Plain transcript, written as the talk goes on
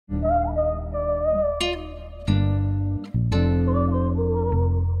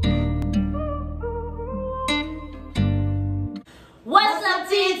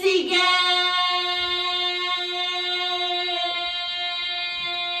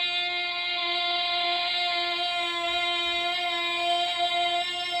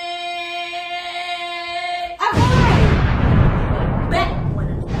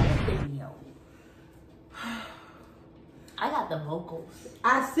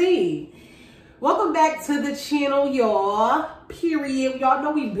T. Welcome back to the channel, y'all. Period. Y'all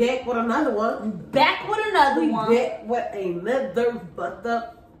know we back with another one. Back with another one. Back with another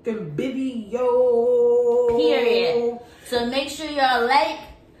motherfucking video. Period. So make sure y'all like,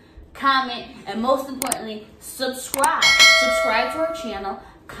 comment, and most importantly, subscribe. Subscribe to our channel.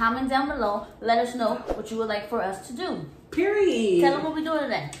 Comment down below. Let us know what you would like for us to do. Period. Tell them what we're doing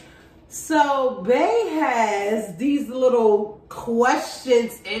today. So, Bae has these little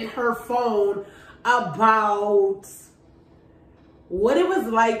questions in her phone about what it was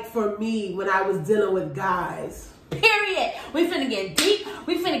like for me when I was dealing with guys. Period. We finna get deep.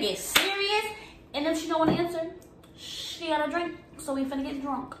 We finna get serious. And if she don't want to answer, she got a drink. So we finna get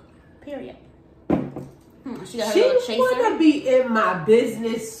drunk. Period. She got her little chaser. She wanna be in my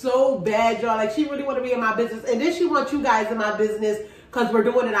business so bad, y'all. Like, she really wanna be in my business. And then she wants you guys in my business because we're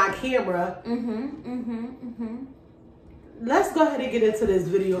doing it on camera. Let's go ahead and get into this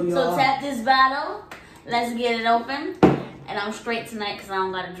video, y'all. So tap this bottle. Let's get it open. And I'm straight tonight because I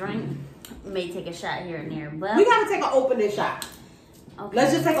don't got a drink. May take a shot here and there, but we gotta take an opening shot. Okay.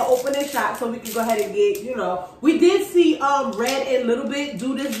 Let's just take an opening shot so we can go ahead and get, you know. We did see Red and Little Bit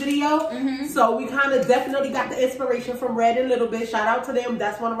do this video. So we kind of definitely got the inspiration from Red and Little Bit. Shout out to them.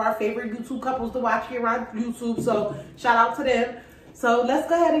 That's one of our favorite YouTube couples to watch here on YouTube. So shout out to them. So let's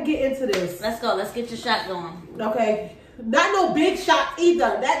go ahead and get into this. Let's go. Let's get your shot going. Okay. Not no big shot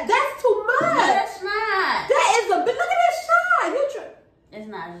either. That's too much. No, that's not. That is a big. Look at this shot. It's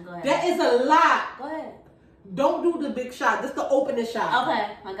not. Just go ahead. That is a lot. Go ahead. Don't do the big shot. This is the opening shot.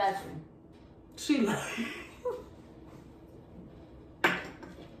 Okay, I got you. She like.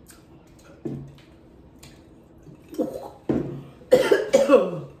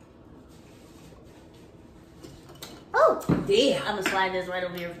 Oh, damn. I'm gonna slide this right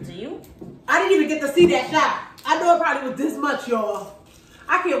over here to you. I didn't even get to see that shot. I know it probably was this much, y'all.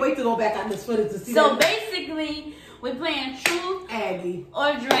 I can't wait to go back on this footage to see that. So basically, we're playing truth Aggie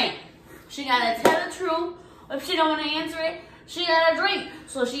or drink. She gotta tell the truth. If she don't want to answer it, she gotta drink.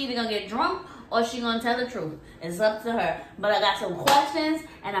 So she either gonna get drunk or she gonna tell the truth. It's up to her. But I got some questions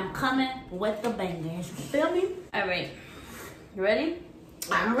and I'm coming with the bangers. You feel me? All right. You ready?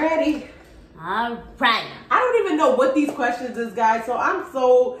 I'm ready. All right. I don't even know what these questions is, guys.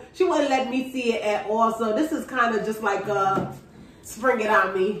 So she wouldn't let me see it at all. So this is kind of just like spring it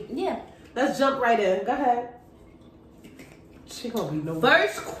on me. Yeah. Let's jump right in. Go ahead. She gonna be no.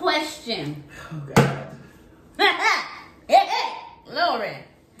 First question. Oh God. Hey, Lauren.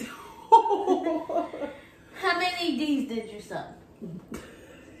 How many D's did you suck?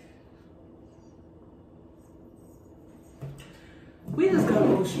 We just gonna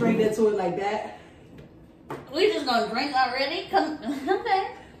go straight into it like that. We just gonna drink already? Come, okay.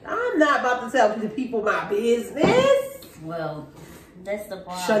 I'm not about to tell the people my business. Well, that's the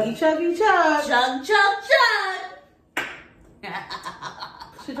problem. Chuggy, chuggy, chug. Chug, chug, chug.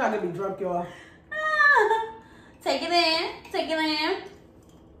 She trying to get me drunk, y'all. Take it in. Take it in.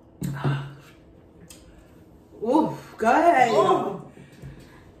 Oof, go ahead, y'all.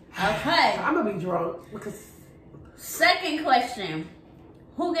 Okay. I'm gonna be drunk because. Second question.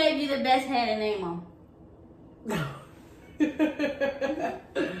 Who gave you the best head and name them?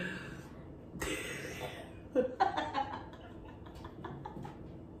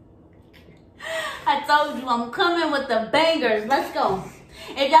 I told you I'm coming with the bangers. Let's go.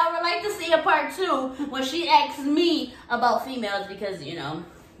 If y'all would like to see a part 2 when she asks me about females, because, you know,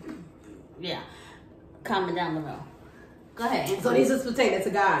 yeah, comment down below. Go ahead. So these is pertaining to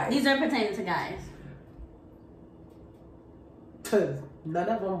guys. These are pertaining to guys. None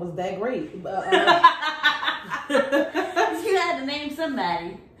of them was that great. You had to name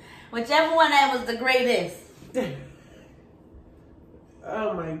somebody. Whichever one that was the greatest.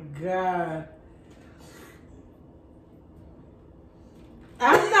 Oh my God.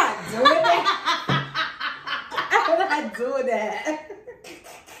 I'm not doing that. I'm not doing that.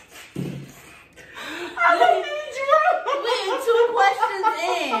 I'm gonna be drunk. We're 2 questions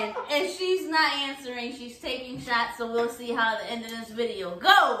in, and she's not answering. She's taking shots, so we'll see how the end of this video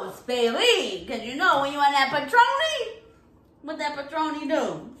goes, baby. Because you know when you want that Patroni, what that Patroni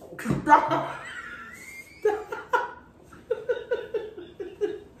do? Come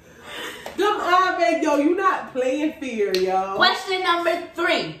on, man. Yo, you not playing fair, yo. Question number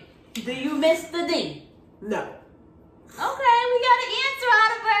 3. Do you miss the D? No. Okay, we got an answer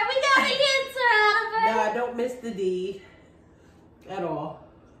out of her. We got an answer out of her. No, I don't miss the D at all.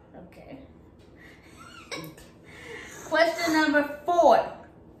 Okay. Question number 4.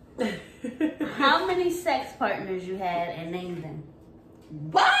 How many sex partners you had and name them?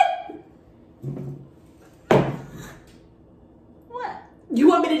 What? What? You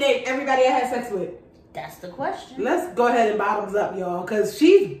want me to name everybody I had sex with? That's the question. Let's go ahead and bottoms up, y'all, because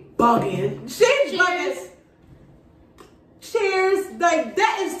she's bugging. She's bugging. Cheers. Like,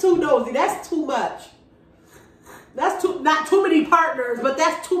 that is too nosy. That's too much. That's not too many partners, but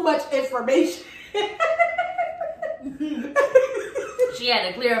that's too much information. She had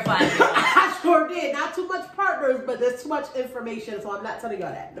to clarify. I sure did. Not too much partners, but there's too much information, so I'm not telling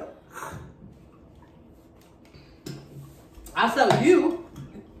y'all that. No. I'll tell you.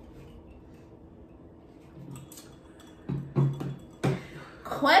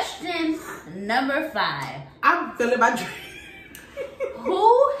 Question number 5. I'm feeling my dream.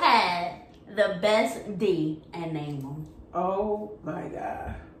 Who had the best D and name them? Oh my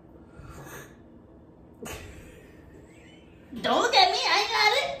God. Don't look at me. I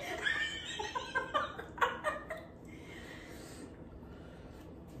got it.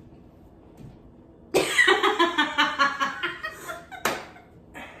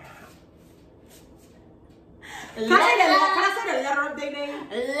 Can I say the letter of their name?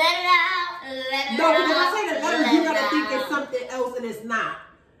 Let it out. Let it No, out. because I say the letter, you're going to think out. it's something else and it's not.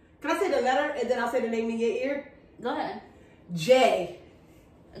 Can I say the letter and then I'll say the name in your ear? Go ahead. J.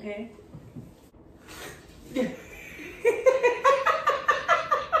 Okay.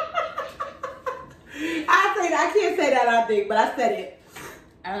 I can't say that, I think, but I said it.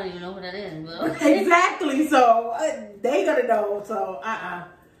 I don't even know who that is, but Exactly, so they gonna know, so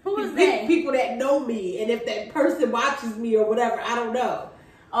Who is that? People that know me, and if that person watches me or whatever, I don't know.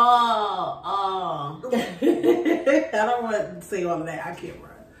 Oh. I don't want to say all of that. I can't run.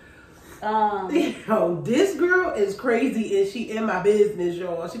 Yo, this girl is crazy, and she in my business,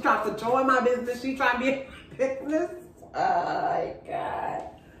 y'all. She trying to control in my business. She trying to be in my business. Oh my God.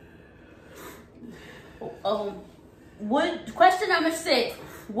 Question number 6.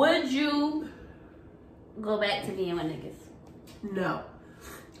 Would you go back to being with niggas? No,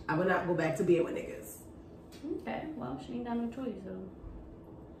 I would not go back to being with niggas. Okay, well, she ain't got no choice, so.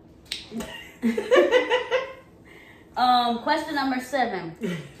 Question number 7.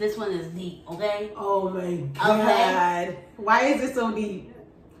 This one is deep, okay? Oh my God. Okay. Why is it so deep?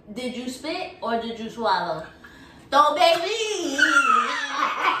 Did you spit or did you swallow? Don't baby.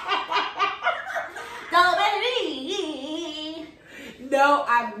 Don't baby. No,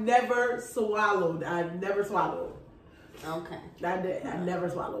 I've never swallowed. Okay. I never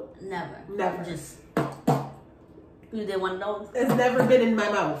swallowed. Never. Just. You did one of those? It's never been in my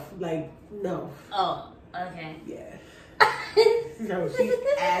mouth. Like, no. Oh, okay. Yeah. No, she's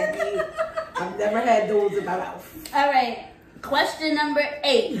aggy. I've never had those in my mouth. All right. Question number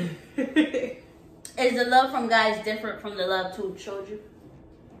 8. Is the love from guys different from the love Tube showed you?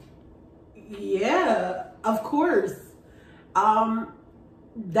 Yeah, of course.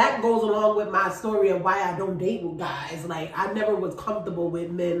 That goes along with my story of why I don't date with guys. Like, I never was comfortable with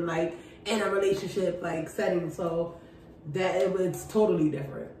men, like, in a relationship, like, setting. So, that it was totally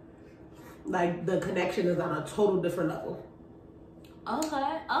different. Like, the connection is on a total different level.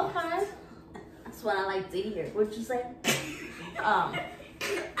 Okay. That's what I like to hear. What'd you say?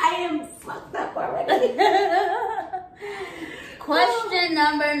 I am fucked up already. Question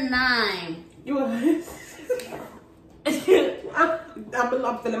number 9.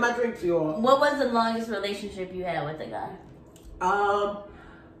 I'm filling my drink, y'all. What was the longest relationship you had with a guy?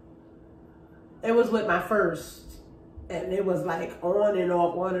 It was with my first, and it was like on and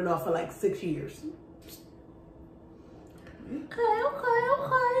off for like 6 years. Okay.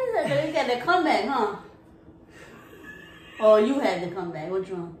 You got to come back, huh? Oh, you had to come back. Which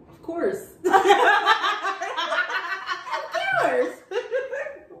one? Of course. Of course.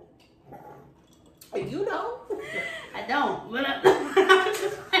 You know. I don't.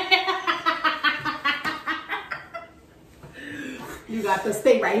 You got to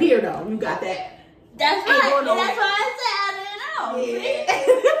stay right here, though. You got that. That's right. That's why I said I didn't know.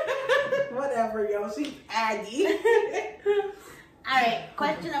 Yeah. Whatever, yo. She's aggy. All right.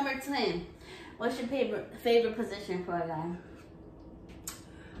 Question number 10. What's your favorite position for a guy?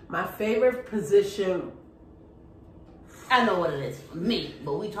 My favorite position. I know what it is for me,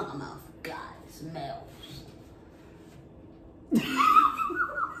 but we talking about guys, males.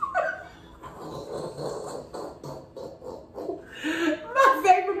 My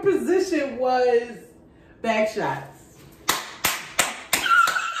favorite position was back shots.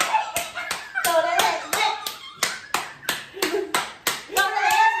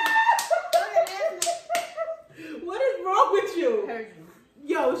 What is wrong with you? Heard you.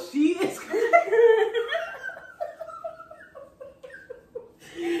 Yo, she is.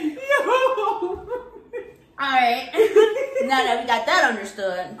 Yo. Alright. Now that we got that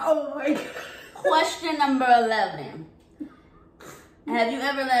understood. Oh my God. Question number 11. Have you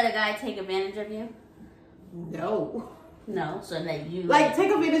ever let a guy take advantage of you? No. No, so like you like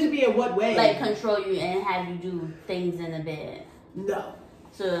take advantage of me in what way? Like control you and have you do things in the bed. No.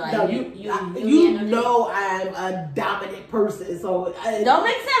 So like no, you know I'm a dominant person, so don't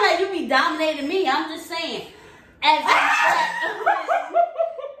make sense like you be dominating me. I'm just saying, as in, I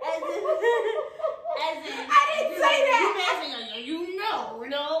didn't say that. You know,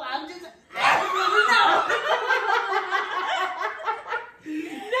 no, I'm just no.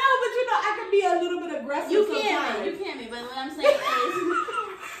 No, but you know I can be a little bit aggressive. You can be, but what I'm saying is,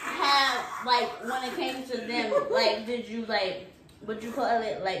 have like when it came to them, like did you like? Would you call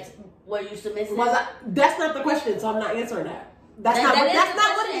it like? Were you submissive? That's not the question, so I'm not answering that. That's not what it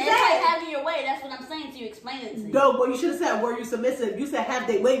said. It's like having your way. That's what I'm saying to you. Explain it to you. No, well, you should have said, were you submissive? You said, have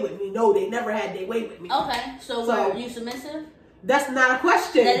they way with me? No, they never had their way with me. Okay, so were you submissive? That's not a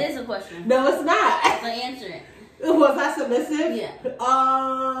question. That is a question. No, it's not. So answer it. Was I submissive? Yeah.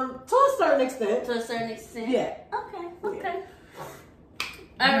 To a certain extent. To a certain extent? Yeah. Okay. Yeah.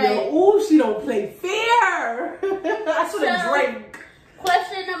 All right. Ooh, she don't play fair. I should have drank.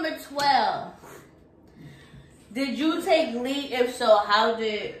 Question number 12. Did you take lead? If so, how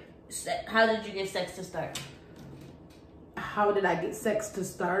did you get sex to start? How did I get sex to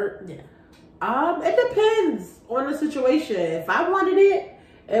start? Yeah. It depends on the situation. If I wanted it,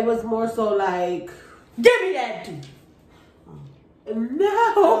 it was more so like, give me that dude. No.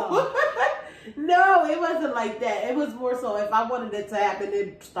 Oh. No, it wasn't like that. It was more so if I wanted it to happen,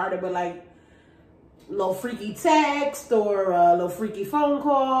 it started with like a little freaky text or a little freaky phone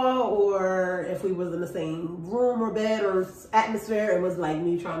call, or if we was in the same room or bed or atmosphere, it was like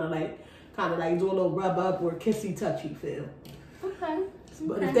me trying to like kind of like do a little rub up or kissy touchy feel. Okay.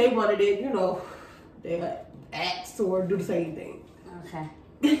 But if they wanted it, you know, they would ask or do the same thing. Okay.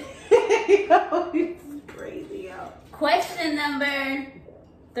 It's crazy, yo. Question number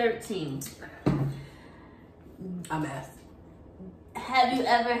 13. I'm asked. Have you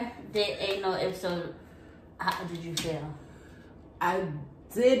ever did anal? If so, how did you feel? I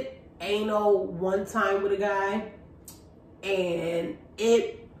did anal one time with a guy, and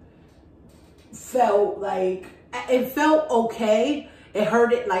it felt okay. It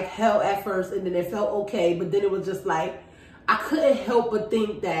hurted like hell at first, and then it felt okay, but then it was just like, I couldn't help but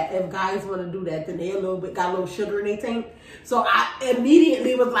think that if guys want to do that, then they got a little sugar in their tank. So I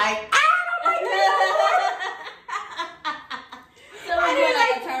immediately was like, I don't like that. So it was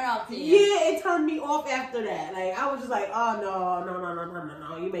like a turn off to you. Yeah, it turned me off after that. Like I was just like, oh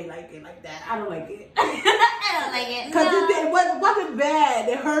no, you may like it like that. I don't like it. I don't like it. Because it wasn't bad.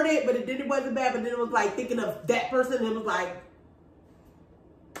 It hurt it, but it wasn't bad. But then it was like thinking of that person. It was like,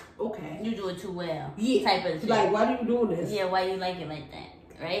 okay, you do it too well. Yeah, type of shit. Like, why do you doing this? Yeah, why you like it like that?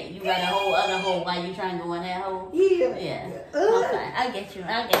 Right? You got a whole other hole. Why you trying to go in that hole? Yeah. Okay, I get you.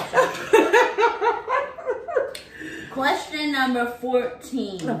 Question number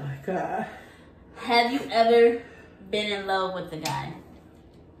 14. Oh my God. Have you ever been in love with a guy?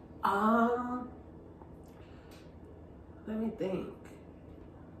 Let me think.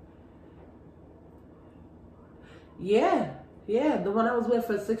 Yeah, the one I was with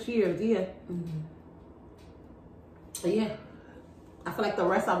for 6 years. Yeah. Mm-hmm. Yeah. I feel like the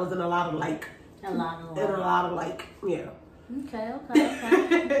rest I was in a lot of like. Yeah.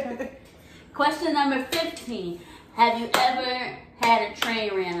 Okay. Question number 15. Have you ever had a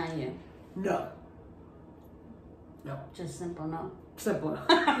train ran on you? No. Just simple no. Simple no.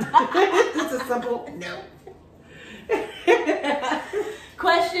 Just a simple no.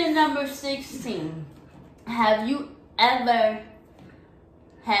 Question number 16. Have you ever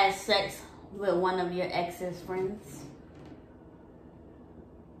had sex with one of your ex's friends?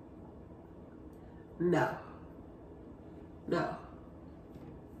 No.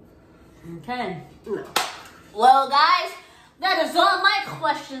 Okay. No. Well, guys, that is all my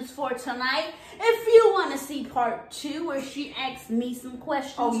questions for tonight. If you want to see part 2 where she asked me some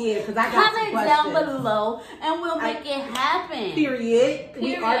questions, because I got some questions. comment down below and we'll make it happen. Period.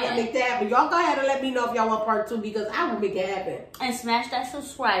 We are going to make that happen. Y'all go ahead and let me know if y'all want part 2 because I will make it happen. And smash that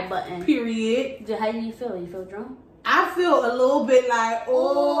subscribe button. Period. How do you feel? You feel drunk? I feel a little bit like,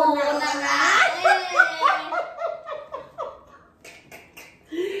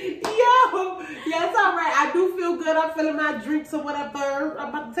 yeah, it's all right. I do feel good. I'm feeling my drinks or whatever. I'm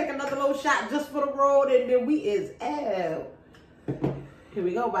about to take another little shot just for the road, and then we is out. Here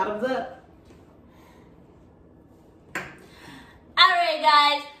we go. Bottoms up. All right,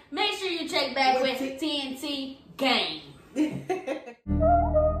 guys. Make sure you check back with TNT Gang.